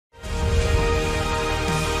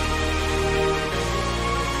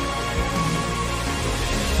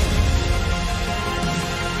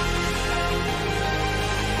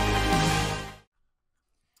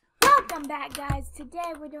Alright guys,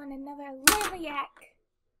 today we're doing another Liliac.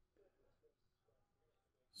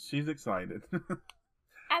 She's excited.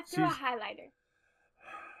 After a highlighter.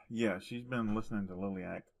 Yeah, she's been listening to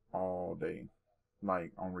Liliac all day.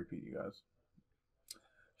 Like, on repeat, you guys.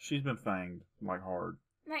 She's been fanged, like, hard.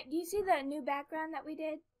 Like, do you see the new background that we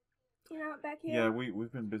did? You know, back here? Yeah,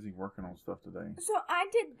 we've been busy working on stuff today. So, I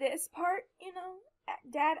did this part, you know.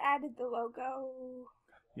 Dad added the logo.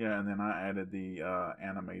 Yeah, and then I added the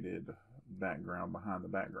animated background behind the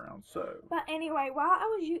background, so... But anyway, while I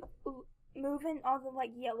was moving all the,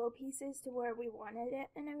 like, yellow pieces to where we wanted it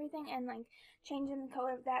and everything, and, like, changing the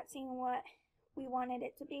color of that, seeing what we wanted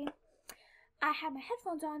it to be, I had my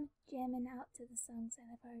headphones on, jamming out to the songs that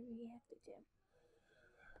I've already reacted to.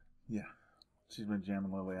 Yeah. She's been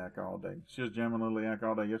jamming Liliac all day. She was jamming Liliac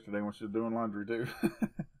all day yesterday when she was doing laundry, too.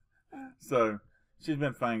 So, she's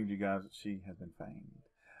been fanged, you guys. She has been fanged.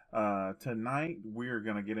 Tonight, we're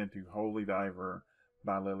going to get into Holy Diver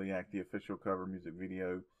by Liliac, the official cover music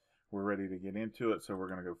video. We're ready to get into it, so we're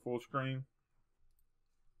going to go full screen.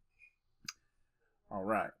 All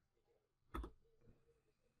right.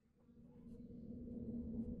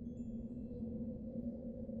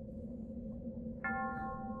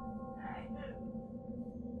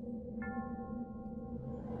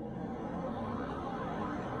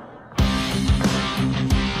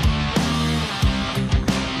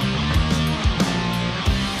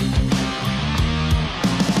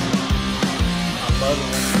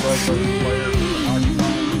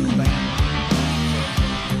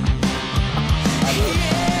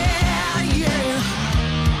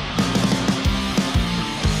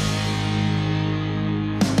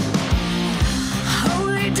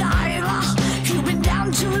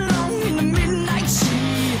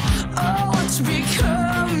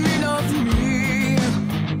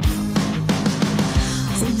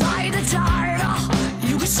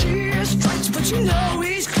 You know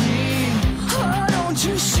he's clean. Oh, don't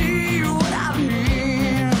you see what I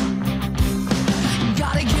mean?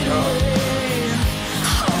 Gotta get away.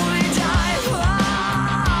 Holy diver.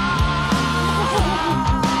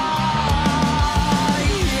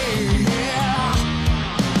 Yeah.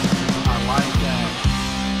 I like that.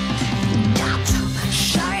 Got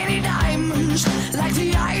shiny diamonds like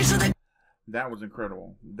the eyes of the... That was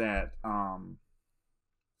incredible. That,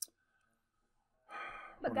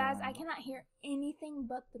 But guys, I cannot hear anything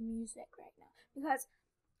but the music right now because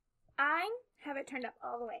I have it turned up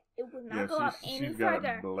all the way. It would not go up any she's got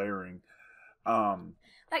further. it blaring.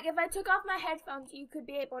 Like if I took off my headphones, you could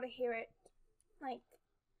be able to hear it, like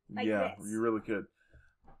yeah, this. you really could.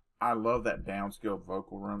 I love that downscaled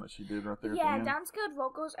vocal run that she did right there. Yeah, at the end. downscaled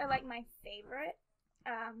vocals are like my favorite.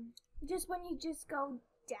 Just when you just go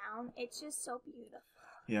down, it's just so beautiful.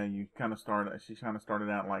 Yeah, you kind of started. She kind of started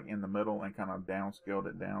out like in the middle and kind of downscaled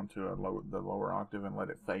it down to the lower octave and let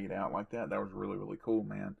it fade out like that. That was really, really cool,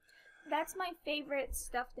 man. That's my favorite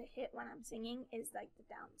stuff to hit when I'm singing is like the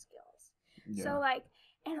downscales. Yeah. So like,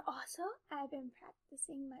 and also I've been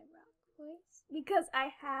practicing my rock voice because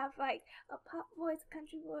I have like a pop voice,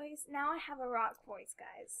 country voice. Now I have a rock voice,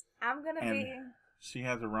 guys. I'm gonna be. She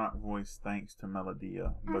has a rock voice thanks to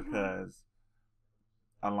Melodia because.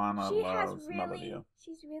 Alana loves Melodia.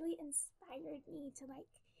 She's really inspired me to like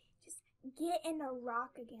just get into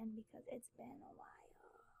rock again because it's been a while.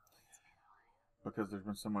 Because there's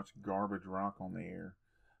been so much garbage rock on the air.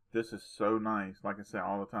 This is so nice. Like I say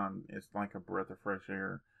all the time, it's like a breath of fresh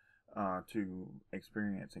air to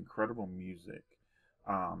experience incredible music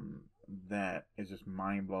that is just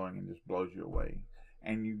mind blowing and just blows you away.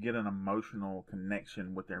 And you get an emotional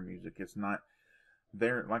connection with their music. It's not.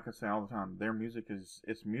 Like I say all the time, their music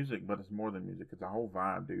it's music, but it's more than music. It's a whole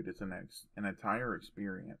vibe, dude. It's an entire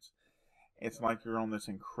experience. It's like you're on this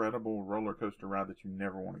incredible roller coaster ride that you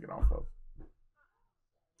never want to get off of.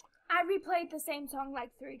 I replayed the same song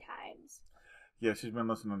like 3 times. Yeah, she's been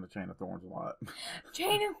listening to Chain of Thorns a lot.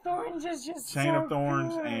 Chain of Thorns is just Chain so of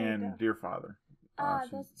Thorns good. And Dear Father.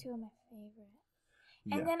 Those 2 are my favorite.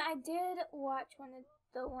 Yeah. And then I did watch one of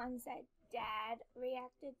the ones that Dad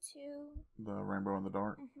reacted to. The Rainbow in the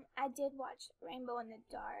Dark? I did watch Rainbow in the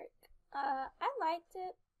Dark. I liked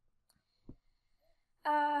it.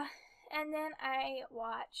 And then I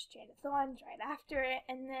watched Chain of Thorns right after it,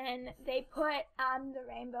 and then they put the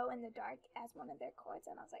Rainbow in the Dark as one of their chords,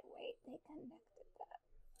 and I was like, wait, they connected that.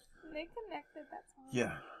 They connected that song.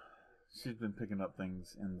 Yeah. She's been picking up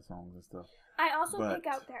things in the songs and stuff. I also pick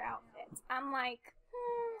out their outfits. I'm like,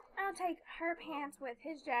 I'll take her pants with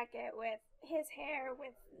his jacket, with his hair,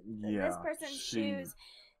 with this person's shoes.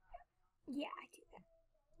 Yeah, I do that.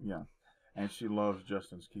 Yeah. And she loves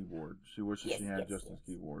Justin's keyboard. She wishes she had Justin's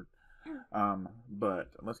keyboard. But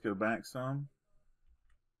let's go back some.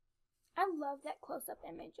 I love that close-up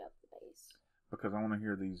image of the bass. Because I want to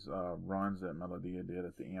hear these runs that Melodia did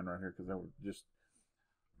at the end right here, because they were just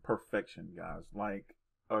perfection, guys. Like,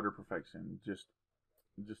 utter perfection. Just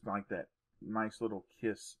like that nice little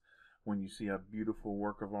kiss when you see a beautiful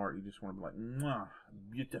work of art. You just want to be like, mwah,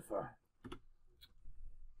 beautiful.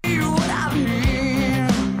 You what I mean.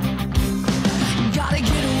 Gotta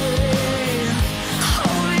get away.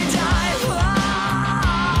 Only die.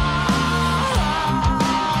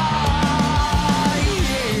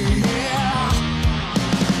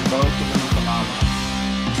 Both of them phenomenal.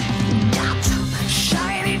 Got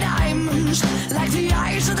shiny diamonds like the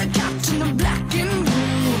eyes of the captain of black and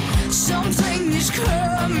blue. Something is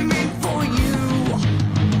coming for you.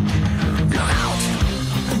 Look out!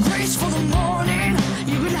 Brace for the morning.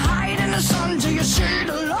 You can hide in the sun till you see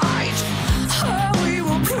the light. Oh, we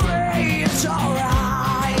will pray it's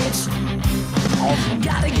alright. Awesome.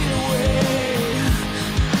 Gotta get away.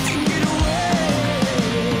 Get away.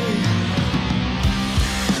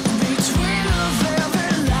 Between the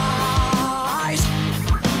velvet lies,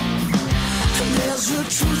 there's a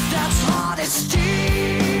truth that's hard as steel,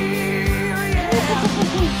 yeah.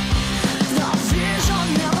 The vision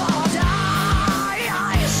never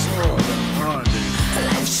dies. Oh, the run, dude.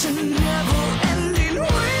 Life's a never-ending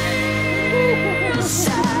wheel.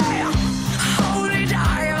 Say, holy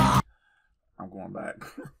diver. I'm going back.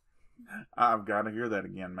 I've got to hear that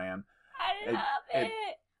again, man. I love it.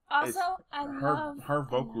 Also, I love her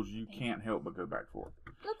vocals. You can't help but go back for.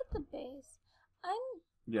 Look at the bass.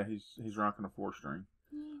 Yeah, he's rocking a 4-string.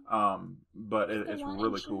 Yeah. But It's the it's one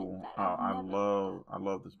really instrument cool. that I've I never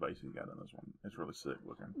love this bass he got in this one. It's really sick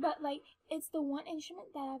looking. But like, it's the one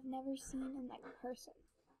instrument that I've never seen in like person.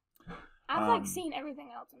 I've like seen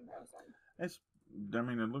everything else in person. I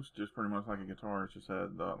mean, it looks just pretty much like a guitar. It's just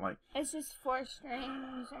had like. It's just 4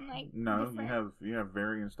 strings and like. No, different... you have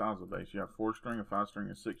varying styles of bass. You have 4-string, a 5-string,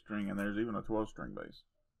 a 6-string, and there's even a 12-string bass.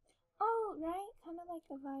 Oh, right, kind of like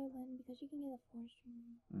a violin because you can get a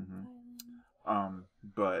 4-string violin.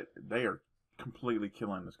 But they are completely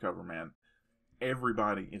killing this cover, man.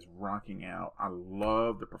 Everybody is rocking out. I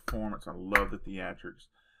love the performance. I love the theatrics.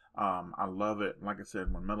 I love it. Like I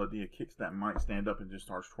said, when Melodia kicks that mic stand up and just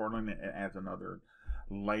starts twirling, it adds another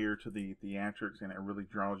layer to the theatrics, and it really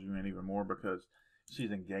draws you in even more because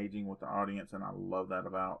she's engaging with the audience, and I love that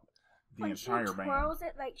about the entire band. When she twirls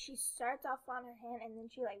it, like she starts off on her hand and then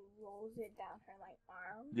she like rolls it down her like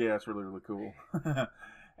arm. Yeah, it's really cool.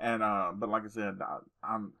 And but like I said,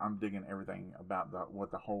 I'm digging everything about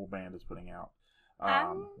what the whole band is putting out.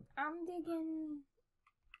 I'm digging.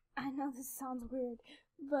 I know this sounds weird,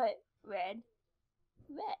 but red,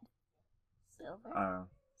 silver,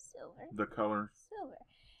 the colors, silver,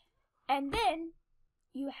 and then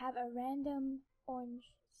you have a random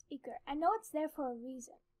orange speaker. I know it's there for a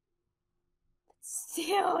reason.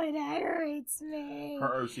 Still, it irritates me.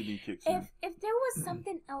 Her OCD kicks in. If there was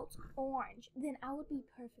something else orange, then I would be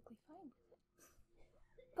perfectly fine with it.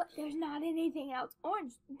 But there's not anything else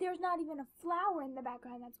orange. There's not even a flower in the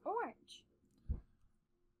background that's orange.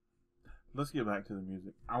 Let's get back to the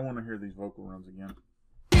music. I want to hear these vocal runs again.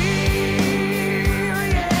 The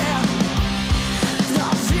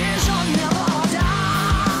vision never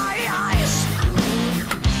dies.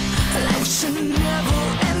 Life's a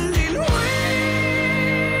never-ending wheel.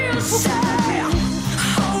 Say,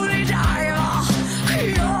 holy diver,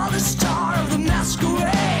 you're the star of the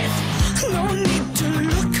masquerade. No need to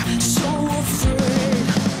look so afraid.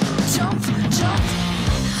 Jump, jump,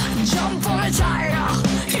 jump for a tiger.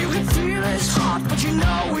 You can feel his heart, but you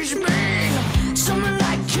know he's mean. Someone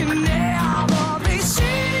like can never be seen.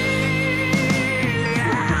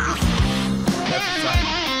 Yeah. That's exciting.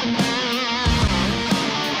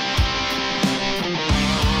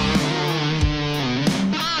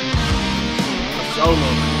 Solo.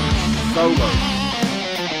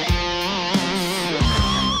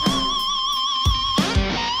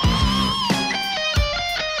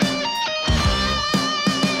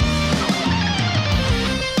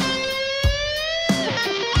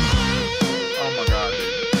 Oh my God, dude.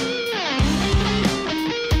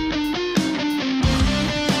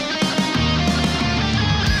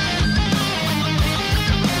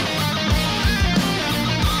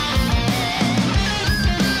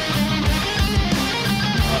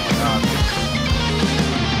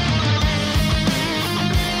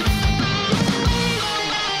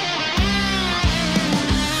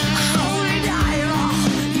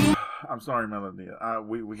 I'm sorry, Melodia.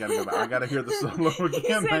 We gotta go back. I gotta hear the solo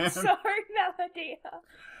again, man. Sorry, Melodia.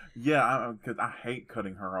 Yeah, because I hate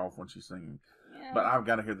cutting her off when she's singing. Yeah. But I've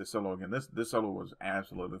got to hear the solo again. This solo was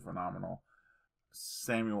absolutely phenomenal.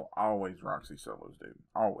 Samuel always rocks these solos, dude.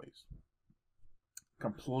 Always.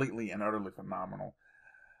 Completely and utterly phenomenal.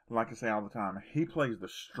 Like I say all the time, he plays the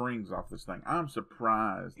strings off this thing. I'm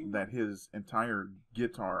surprised that his entire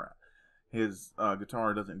guitar,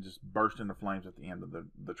 guitar doesn't just burst into flames at the end of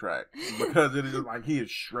the track. Because it is like he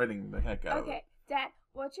is shredding the heck out of it. Okay, Dad,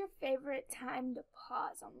 what's your favorite time to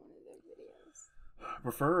pause on one of their videos?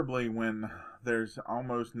 Preferably when there's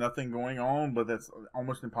almost nothing going on, but that's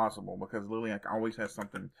almost impossible because Liliac always has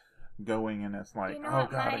something going, and it's like, oh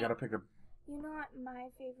god, I gotta pick a. You know what my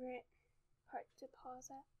favorite part to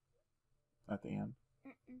pause At the end.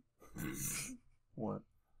 What?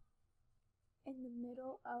 In the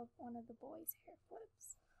middle of one of the boys' hair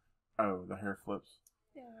flips. Oh, the hair flips.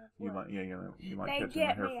 Yeah, You like they catching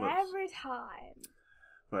get the hair me flips. every time.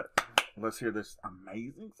 But let's hear this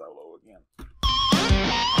amazing solo again.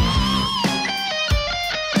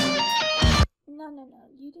 No,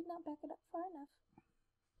 you did not back it up far enough.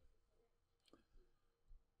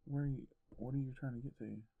 What are you trying to get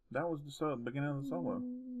to? That was the beginning of the solo.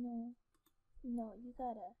 No, you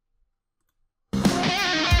gotta.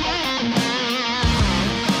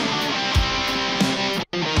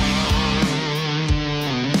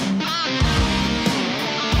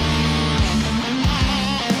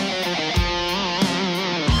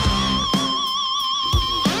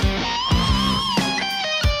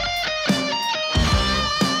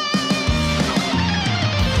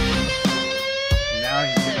 Now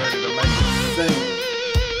you get ready to make it sing.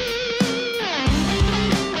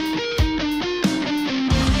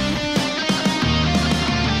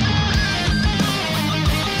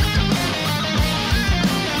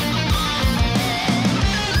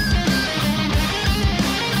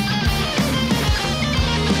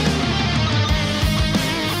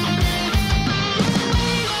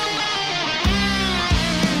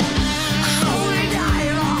 Holy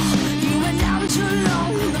diver, you went down too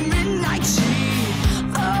long in the midnight sea.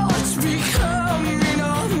 Oh, what's becoming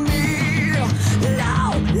of me?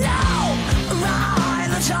 Now, ride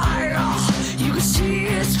the tiger. You can see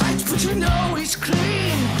his height, but you know he's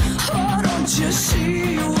clean. Oh, don't you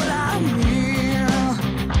see what I mean?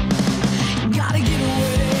 Gotta get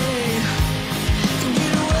away,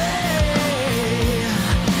 get away.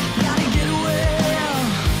 Gotta get away.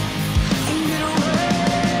 Get away,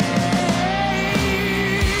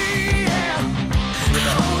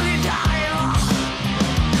 holy diver,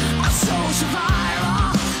 a soul survivor,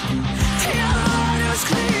 your heart is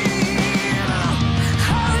clean.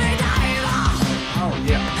 Holy diver, Oh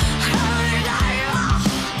yeah. holy diver,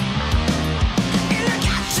 in the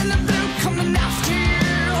catch and the blue coming after you.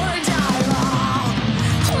 Holy diver,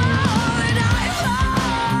 holy diver,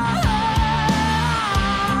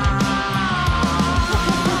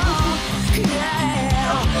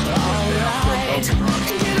 yeah, alright.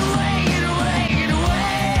 Get away, get away, get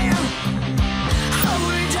away.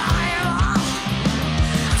 Holy diver,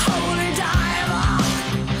 holy diver,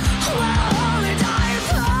 holy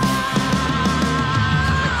diver.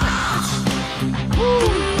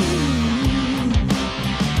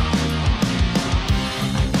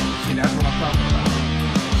 See, that's what I'm talking about.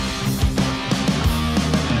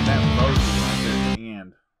 And that verse right there at the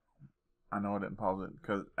end. I know I didn't pause it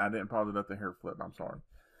because I didn't pause it at the hair flip. I'm sorry.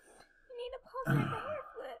 You need to pause it at the hair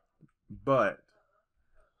flip. But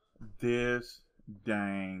this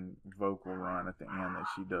dang vocal run at the end that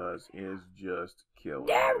she does is just killer.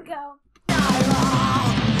 There we go.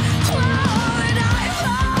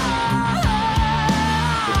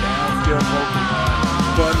 The downskill vocal run,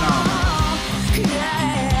 phenomenal.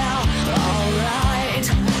 Yeah, alright.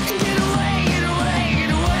 Get away, get away,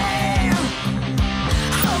 get away.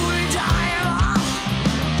 Holy diver,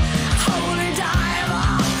 holy diver,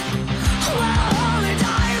 holy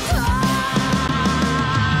diver.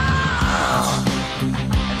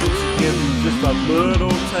 Give you just a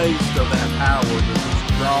little taste of that power to just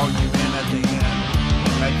draw you in at the end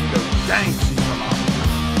and make you go, dang, she's phenomenal.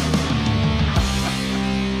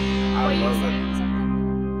 I Were you love it. saying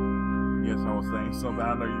something? Yes, I was saying something.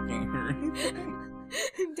 I know you can't hear anything.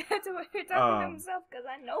 That's what you're talking to himself because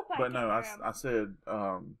I know I But can no, hear him. I said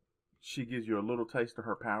she gives you a little taste of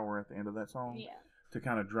her power at the end of that song Yeah. to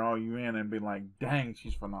kind of draw you in and be like, dang,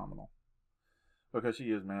 she's phenomenal. Because she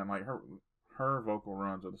is, man. Like, her vocal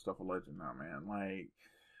runs are the stuff of legend now, man. Like,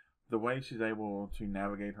 the way she's able to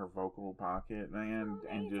navigate her vocal pocket, man,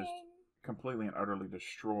 and just Amazing. completely and utterly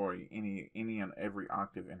destroy any and every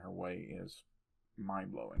octave in her way is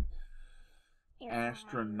mind-blowing. It's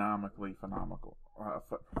Astronomically phenomenal.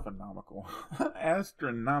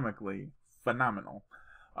 Astronomically phenomenal.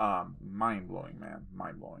 Mind-blowing, man.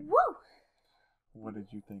 Mind-blowing. Woo! What did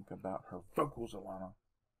you think about her vocals, Alana?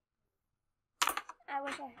 I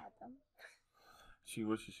wish I had them. She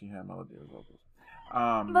wishes she had Melodia's vocals.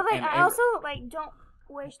 But like, I also like don't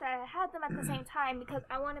wish that I had them at the same time because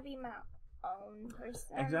I want to be my own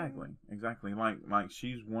person. Exactly. Like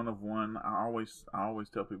she's one of one. I always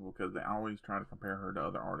tell people because they always try to compare her to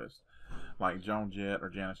other artists, like Joan Jett or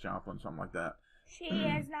Janis Joplin, something like that. She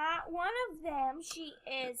is not one of them. She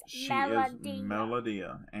is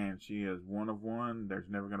Melodia, and she is one of one. There's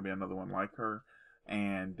never going to be another one like her,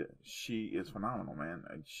 and she is phenomenal, man.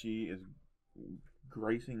 She is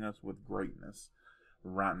gracing us with greatness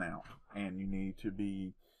right now, and you need to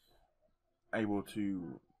be able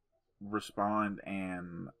to respond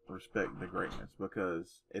and respect the greatness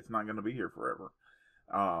because it's not going to be here forever.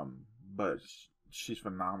 But she's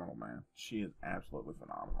phenomenal, man. She is absolutely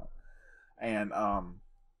phenomenal. And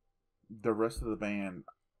the rest of the band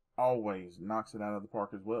always knocks it out of the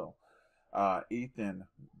park as well. Ethan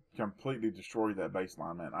completely destroyed that bass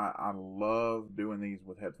line, man. I love doing these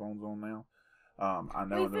with headphones on now. I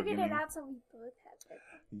know we figured it out so we both have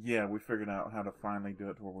headphones. Yeah, we figured out how to finally do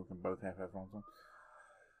it to where we can both have headphones on.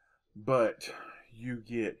 But you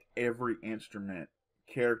get every instrument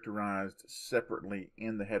characterized separately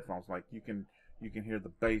in the headphones. Like you can hear the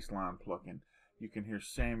bass line plucking. You can hear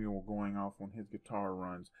Samuel going off when his guitar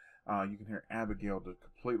runs. You can hear Abigail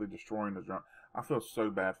completely destroying the drum. I feel so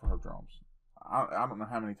bad for her drums. I don't know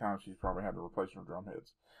how many times she's probably had to replace her drum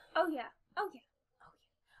heads. Oh yeah.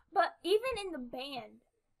 But even in the band,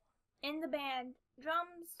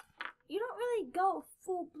 drums, you don't really go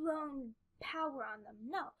full-blown power on them.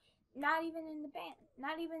 No, not even in the band.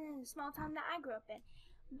 Not even in the small town that I grew up in.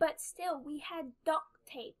 But still, we had duct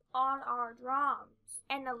tape on our drums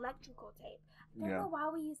and electrical tape. I don't know why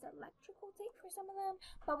we used electrical tape for some of them,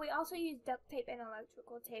 but we also used duct tape and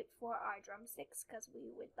electrical tape for our drumsticks because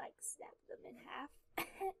we would like snap them in half.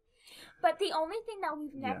 But the only thing that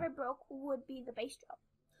we've never broke would be the bass drum.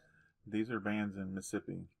 These are bands in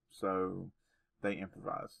Mississippi, so they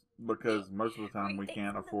improvise because most of the time we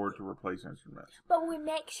can't afford to replace instruments. But we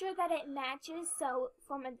make sure that it matches, so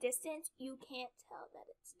from a distance you can't tell that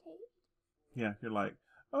it's taped. Yeah, you're like,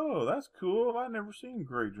 oh, that's cool. I've never seen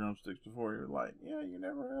gray drumsticks before. You're like, yeah, you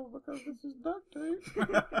never have because this is duct tape.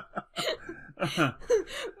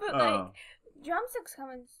 But like, drumsticks come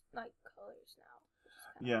in like colors now.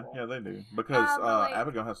 Yeah, cool. Yeah, they do. Because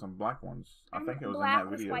Abigail has some black ones. I think it was in that video.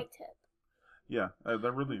 Black with white tip. Yeah,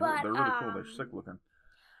 they're really cool. They're sick looking.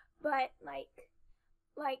 But like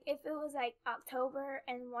if it was like October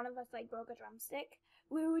and one of us like broke a drumstick,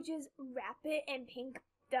 we would just wrap it in pink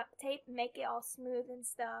duct tape, make it all smooth and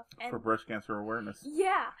stuff. And for breast cancer awareness.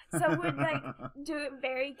 Yeah, so we'd like do it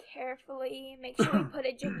very carefully, make sure we put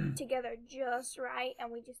it together just right,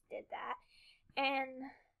 and we just did that.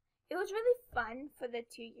 And it was really fun for the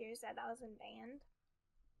 2 years that I was in band.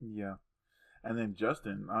 Yeah. And then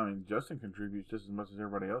Justin contributes just as much as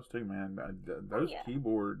everybody else too, man. Those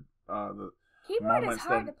keyboard, the keyboard is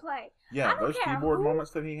hard to play. Yeah, those keyboard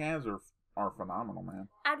moments that he has are phenomenal, man.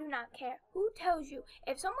 I do not care who tells you.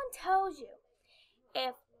 If someone tells you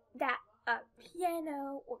if that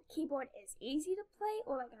piano or keyboard is easy to play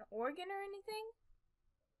or like an organ or anything,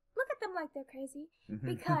 look at them like they're crazy.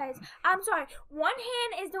 Because, I'm sorry, one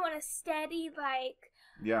hand is doing a steady, like,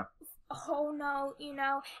 whole note, you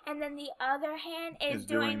know, and then the other hand is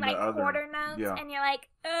doing like quarter notes, and you're like,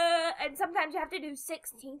 and sometimes you have to do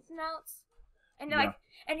 16th notes, and you're like,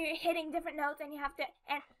 and you're hitting different notes, and you have to,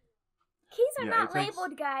 and keys are not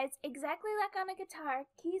labeled, guys, exactly like on a guitar.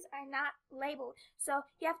 Keys are not labeled, so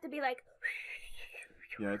you have to be like,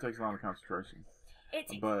 yeah, it takes a lot of concentration. It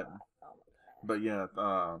takes a lot. But yeah,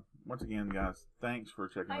 once again, guys, thanks for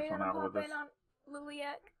checking this one out with us. On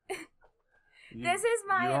Liliac? This is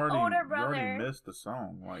my older brother. You already missed the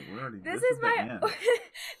song. Like we already. This is my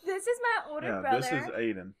older brother. This is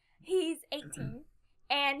Aiden. He's 18,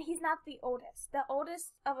 and he's not the oldest. The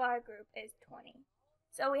oldest of our group is 20.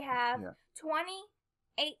 So we have 20,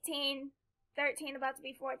 18, 13, about to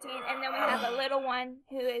be 14, and then we have a little one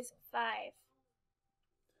who is 5.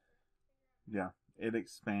 Yeah, it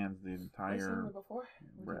expands the entire. I've seen it before.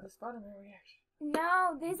 We did the Spider-Man reaction.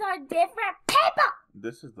 No, these are different people.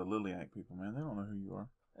 This is the Liliac people, man. They don't know who you are.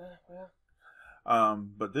 Yeah.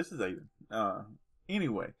 But this is Aiden.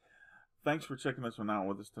 Anyway, thanks for checking this one out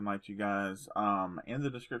with us tonight, you guys. In the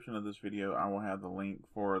description of this video, I will have the link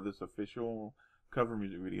for this official cover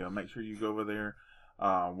music video. Make sure you go over there,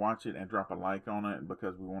 watch it, and drop a like on it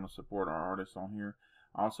because we want to support our artists on here.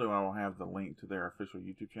 Also, I will have the link to their official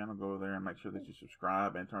YouTube channel. Go over there and make sure that you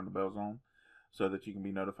subscribe and turn the bells on so that you can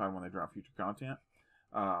be notified when they drop future content.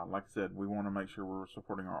 Like I said, we want to make sure we're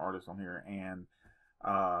supporting our artists on here, and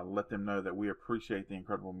let them know that we appreciate the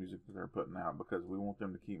incredible music that they're putting out, because we want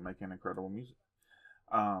them to keep making incredible music.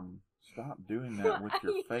 Stop doing that with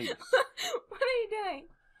your face. What are you doing?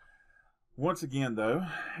 Once again, though,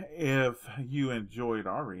 if you enjoyed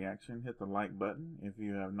our reaction, hit the like button. If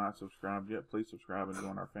you have not subscribed yet, please subscribe and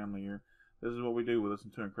join our family here. This is what we do. We listen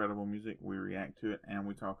to incredible music, we react to it, and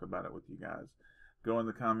we talk about it with you guys. Go in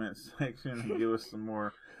the comments section and give us some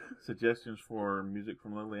more suggestions for music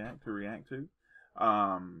from Liliac to react to.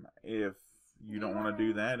 If you don't want to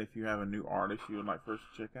do that, if you have a new artist you would like for us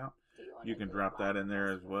to check out, you can drop that in there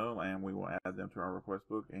as well, and we will add them to our request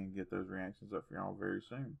book and get those reactions up for y'all very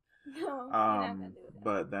soon. No, you're not gonna do that.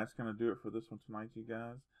 But that's going to do it for this one tonight, you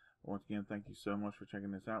guys. Once again, thank you so much for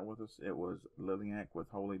checking this out with us. It was Liliac with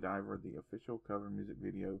Holy Diver, the official cover music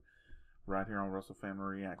video, right here on Russell Family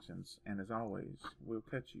Reactions. And as always, we'll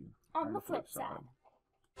catch you on the flip side.